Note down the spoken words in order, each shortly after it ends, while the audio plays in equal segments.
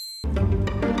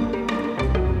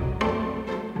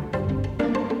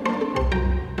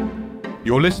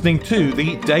You're listening to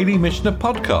the Daily Mishnah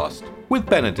Podcast with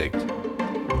Benedict.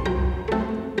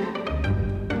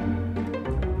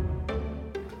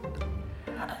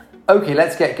 Okay,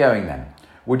 let's get going then.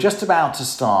 We're just about to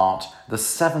start the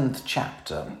 7th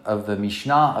chapter of the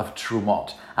Mishnah of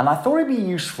Terumot, and I thought it'd be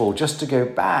useful just to go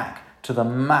back to the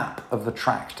map of the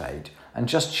tractate and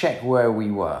just check where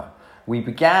we were. We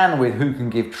began with who can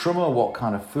give truma, what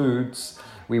kind of foods.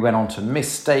 We went on to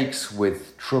mistakes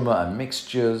with truma and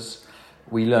mixtures.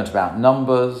 We learnt about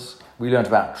numbers. We learnt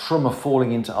about truma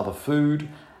falling into other food.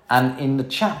 And in the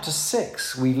chapter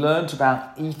 6, we learnt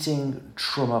about eating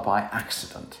truma by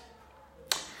accident.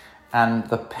 And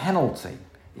the penalty,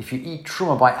 if you eat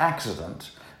truma by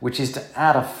accident, which is to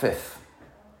add a fifth.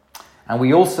 And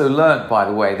we also learnt, by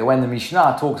the way, that when the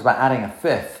Mishnah talks about adding a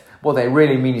fifth, what they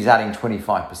really mean is adding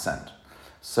 25%.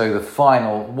 So the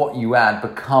final, what you add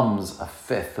becomes a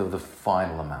fifth of the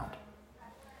final amount.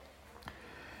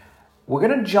 We're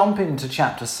going to jump into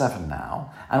chapter 7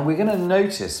 now, and we're going to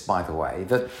notice, by the way,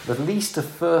 that at least the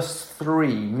first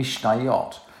 3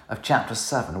 Mishnayot of chapter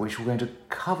 7, which we're going to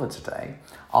cover today,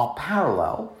 are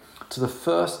parallel to the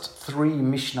first 3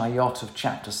 Mishnayot of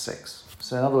chapter 6.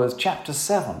 So in other words, chapter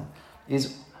 7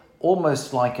 is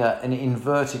almost like an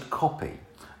inverted copy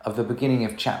of the beginning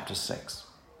of chapter 6.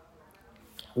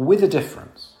 With a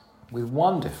difference, with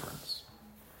one difference.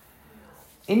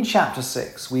 In chapter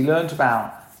 6, we learned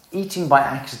about eating by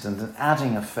accident and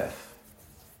adding a fifth.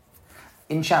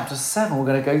 In chapter 7, we're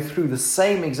going to go through the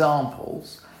same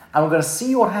examples and we're going to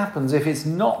see what happens if it's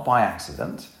not by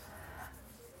accident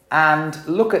and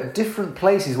look at different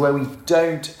places where we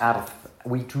do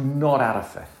not add a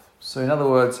fifth. So in other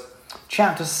words,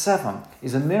 chapter 7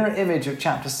 is a mirror image of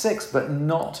chapter 6, but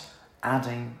not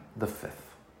adding the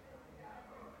fifth.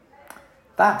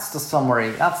 That's the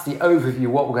summary, that's the overview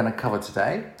of what we're going to cover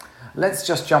today. Let's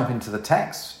just jump into the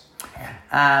text.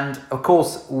 And of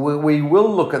course, we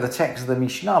will look at the text of the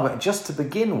Mishnah, but just to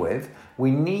begin with, we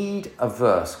need a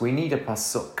verse, we need a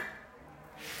pasuk.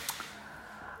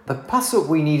 The pasuk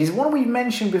we need is one we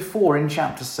mentioned before in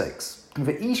chapter 6.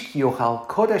 Ve'ish ki yochal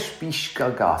kodesh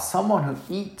bishgaga, someone who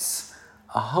eats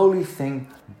a holy thing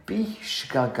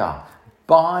bishgaga,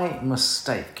 by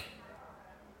mistake.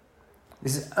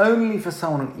 This is only for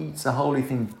someone who eats a holy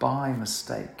thing by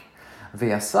mistake.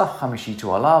 Ve'asach hamishitu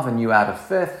alav, and you add a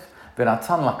fifth.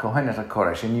 Ve'natan la kohen et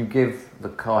hakodesh, and you give the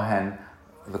kohen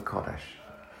the kodesh.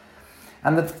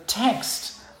 And the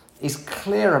text is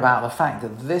clear about the fact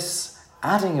that this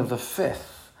adding of the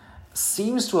fifth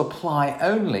seems to apply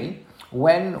only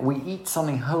when we eat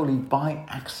something holy by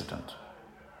accident.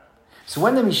 So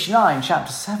when the Mishnah in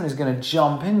chapter 7 is going to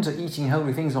jump into eating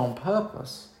holy things on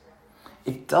purpose,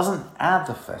 it doesn't add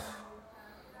the fifth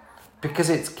because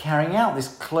it's carrying out this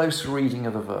close reading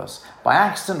of the verse. By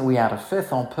accident we add a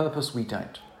fifth, on purpose we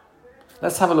don't.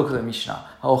 Let's have a look at the Mishnah.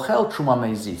 Ha'ochel truma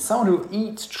meizit, someone who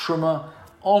eats truma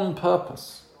on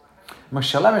purpose.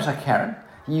 Mashalem et hakeren,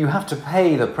 you have to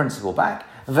pay the principal back.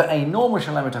 Ve'eino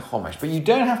mashalem et hachomesh, but you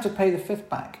don't have to pay the fifth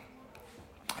back.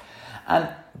 And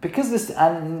because this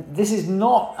is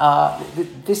not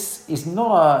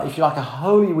if you like, a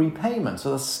holy repayment.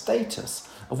 So the status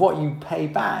of what you pay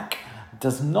back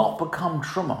does not become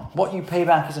truma. What you pay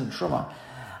back isn't truma,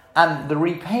 and the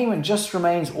repayment just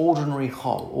remains ordinary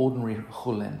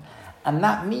chulin. And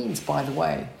that means, by the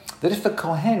way, that if the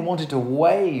kohen wanted to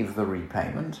waive the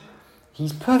repayment,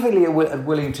 he's perfectly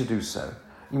willing to do so.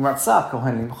 He can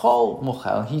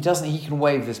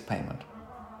waive this payment.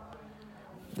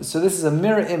 So this is a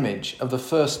mirror image of the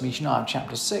first Mishnah of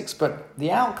chapter 6, but the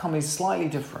outcome is slightly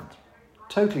different,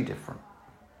 totally different.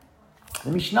 The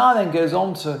Mishnah then goes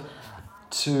on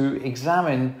to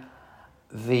examine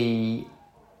we're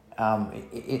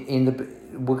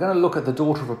going to look at the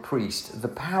daughter of a priest. The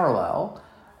parallel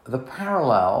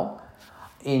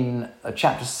in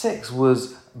chapter 6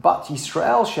 was Bat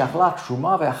Yisrael she'achla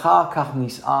truma ve'achar kach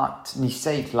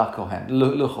niseit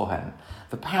lekohen.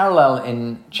 The parallel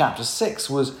in chapter 6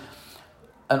 was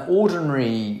an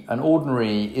ordinary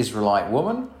Israelite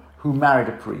woman who married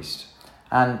a priest.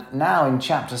 And now in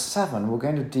chapter 7, we're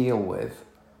going to deal with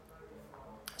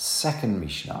second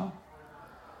Mishnah,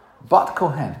 Bat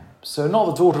Kohen. So not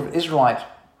the daughter of Israelite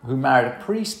who married a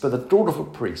priest, but the daughter of a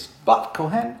priest. Bat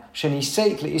Kohen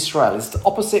sheniseit leIsrael. It's the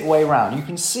opposite way around. You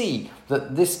can see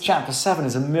that this chapter 7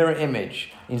 is a mirror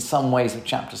image in some ways of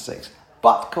chapter 6.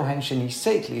 Bat Kohen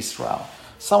sheniseit leIsrael.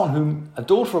 A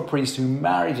daughter of a priest who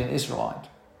married an Israelite.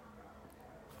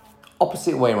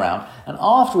 Opposite way around. And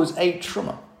afterwards ate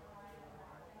truma.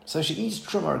 So she eats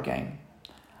truma again.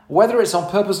 Whether it's on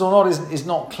purpose or not is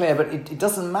not clear, but it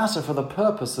doesn't matter for the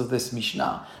purpose of this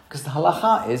Mishnah, because the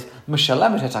halacha is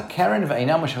Mishalemet et hakeren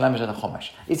ve'eina Mishalemet et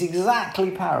hachomesh. It's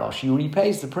exactly parallel. She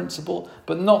repays the principal,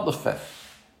 but not the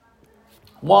fifth.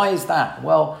 Why is that?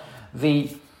 Well, the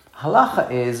halacha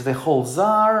is v'chol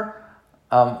zar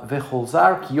ki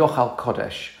yochal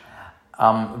kodesh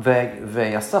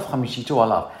ve'yasaf chamishito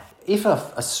alav. If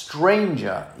a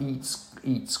stranger eats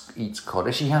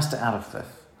kodesh, he has to add a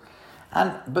fifth.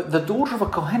 But the daughter of a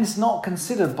Kohen is not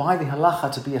considered by the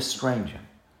halacha to be a stranger.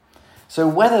 So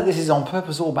whether this is on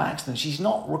purpose or by accident, she's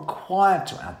not required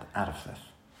to add a fifth.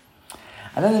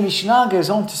 And then the Mishnah goes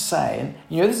on to say,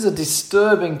 and this is a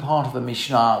disturbing part of the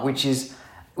Mishnah, which is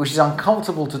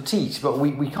uncomfortable to teach, but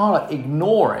we can't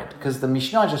ignore it, because the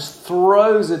Mishnah just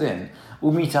throws it in.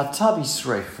 Umitatabi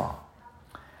sreifa.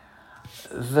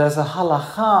 There's a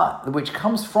halacha which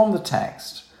comes from the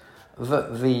text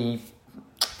that the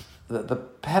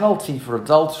penalty for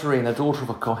adultery in the daughter of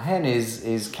a Kohen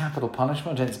is capital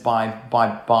punishment, and it's by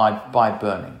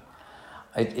burning.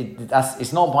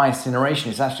 It's not by incineration,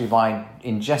 it's actually by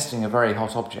ingesting a very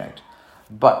hot object.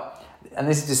 And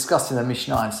this is discussed in the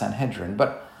Mishnah and Sanhedrin,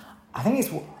 but I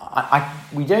think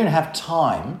we don't have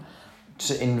time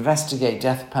to investigate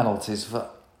death penalties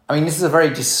this is a very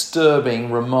disturbing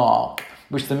remark,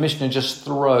 which the Mishnah just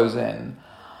throws in.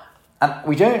 And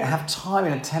we don't have time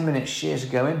in a 10-minute shir to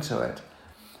go into it.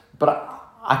 But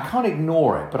I can't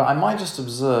ignore it. But I might just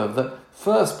observe that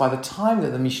first, by the time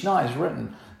that the Mishnah is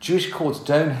written, Jewish courts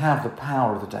don't have the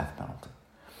power of the death penalty.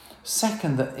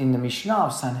 Second, that in the Mishnah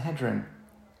of Sanhedrin,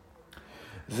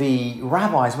 the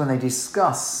rabbis, when they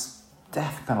discuss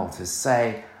death penalties,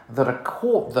 say that a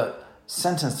court that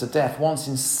sentenced to death once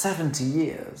in 70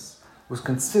 years was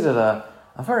considered a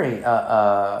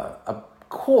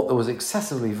court that was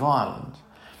excessively violent.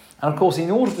 And of course, in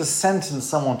order to sentence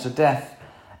someone to death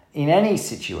in any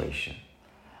situation,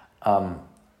 according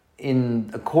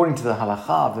to the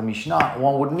halakha of the Mishnah,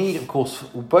 one would need, of course,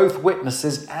 both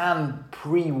witnesses and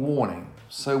pre-warning.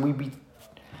 So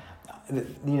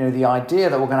the idea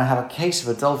that we're going to have a case of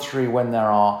adultery when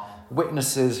there are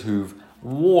witnesses who've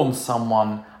warned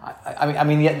someone,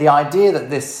 the idea that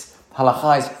this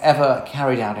halakha is ever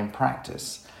carried out in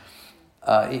practice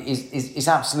is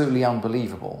absolutely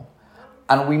unbelievable.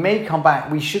 And we may come back,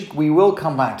 we will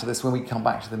come back to this when we come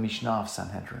back to the Mishnah of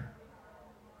Sanhedrin.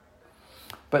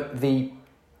 But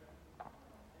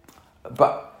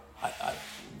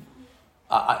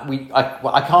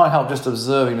I can't help just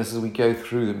observing this as we go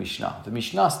through the Mishnah. The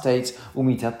Mishnah states,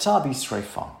 Umitatabi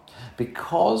sreifa,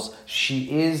 because she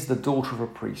is the daughter of a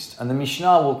priest. And the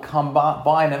Mishnah will come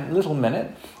by in a little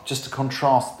minute just to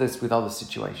contrast this with other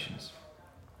situations.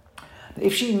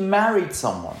 If she married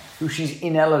someone who she's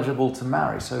ineligible to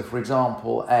marry, so for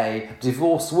example, a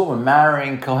divorced woman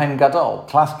marrying Kohen Gadol,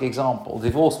 classic example,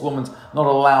 divorced woman's not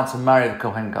allowed to marry the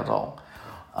Kohen Gadol.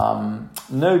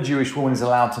 No Jewish woman is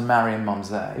allowed to marry a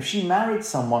mamzer. If she married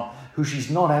someone who she's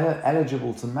not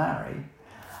eligible to marry,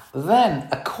 then,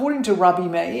 according to Rabbi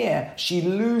Meir, she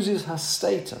loses her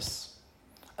status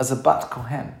as a bat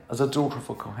Kohen, as a daughter of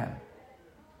a Kohen.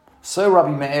 So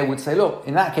Rabbi Meir would say, look,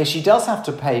 in that case, she does have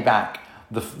to pay back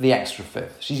the extra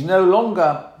fifth. She's no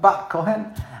longer bat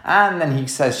Kohen, and then he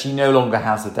says she no longer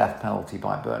has the death penalty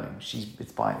by burning.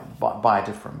 It's by a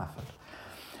different method.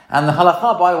 And the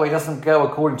halakha, by the way, doesn't go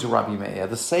according to Rabbi Meir.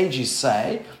 The sages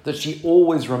say that she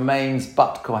always remains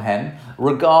bat Kohen,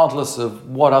 regardless of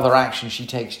what other action she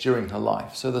takes during her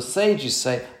life. So the sages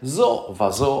say, zo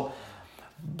vazo,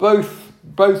 both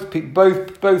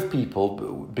people,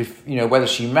 whether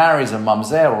she marries a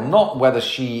mamzer or not, whether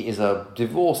she is a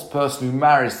divorced person who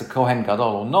marries the Kohen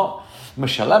Gadol or not,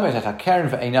 Mishalemet et hakeren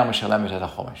ve'eina Mishalemet et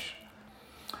hachomesh.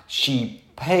 She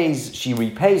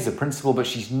repays the principal, but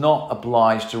she's not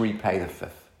obliged to repay the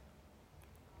fifth.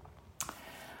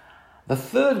 The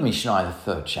third Mishnah in the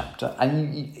third chapter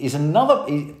is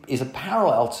a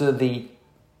parallel to the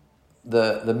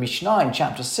Mishnah in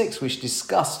chapter 6, which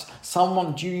discussed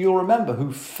someone, you'll remember,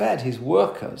 who fed his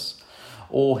workers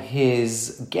or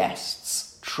his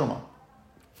guests truma.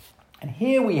 And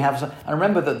here we have, and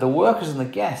remember that the workers and the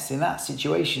guests in that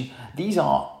situation, these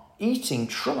are eating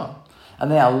truma.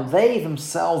 And they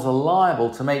themselves are liable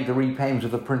to make the repayment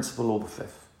of the principal or the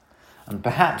fifth. And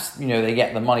perhaps, they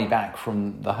get the money back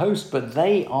from the host, but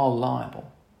they are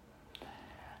liable.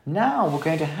 Now we're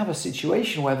going to have a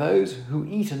situation where those who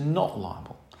eat are not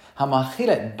liable.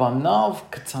 Hamachilet banav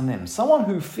katanim, someone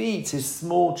who feeds his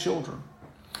small children.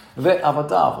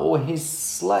 Ve'avadav, or his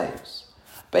slaves.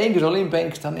 Bein gedolim,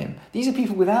 bein katanim. These are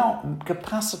people without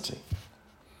capacity.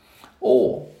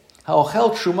 Or Maybe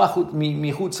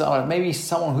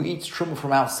someone who eats truma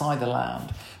from outside the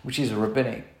land, which is a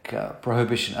rabbinic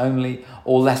prohibition only,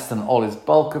 or less than olive's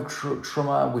bulk of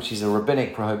truma, which is a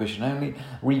rabbinic prohibition only,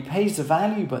 repays the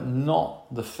value but not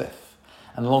the fifth.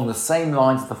 And along the same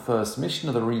lines of the first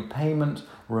Mishnah, the repayment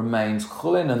remains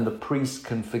chulin, and the priest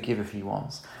can forgive if he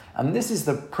wants. And this is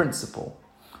the principle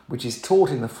which is taught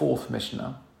in the fourth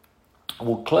Mishnah.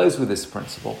 We'll close with this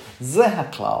principle. Zeh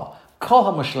haklal, kol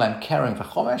hamushalem keren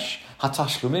v'chomesh,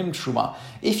 hatashlumim truma.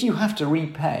 If you have to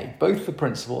repay both the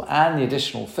principal and the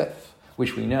additional fifth,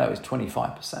 which we know is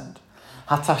 25%,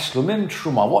 hatashlumim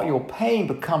truma, what you're paying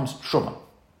becomes truma.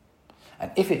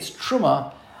 And if it's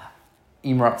truma,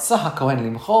 imratzah kohen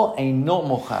limchol eino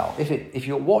mochal. If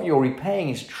what you're repaying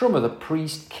is truma, the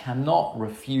priest cannot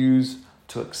refuse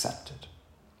to accept it.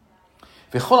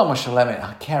 V'chol hamushalem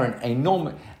hakeren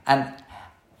eino,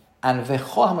 and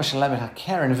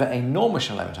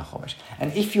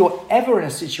if you're ever in a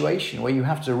situation where you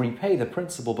have to repay the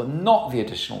principal but not the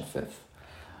additional fifth,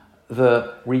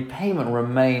 the repayment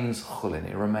remains chulin,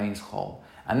 it remains chol.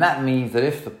 And that means that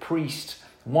if the priest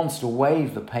wants to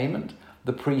waive the payment,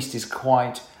 the priest is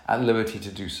quite at liberty to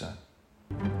do so.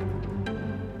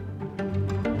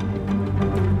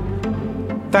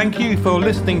 Thank you for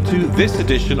listening to this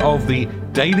edition of the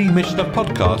Daily Mishnah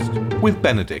Podcast with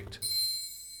Benedict.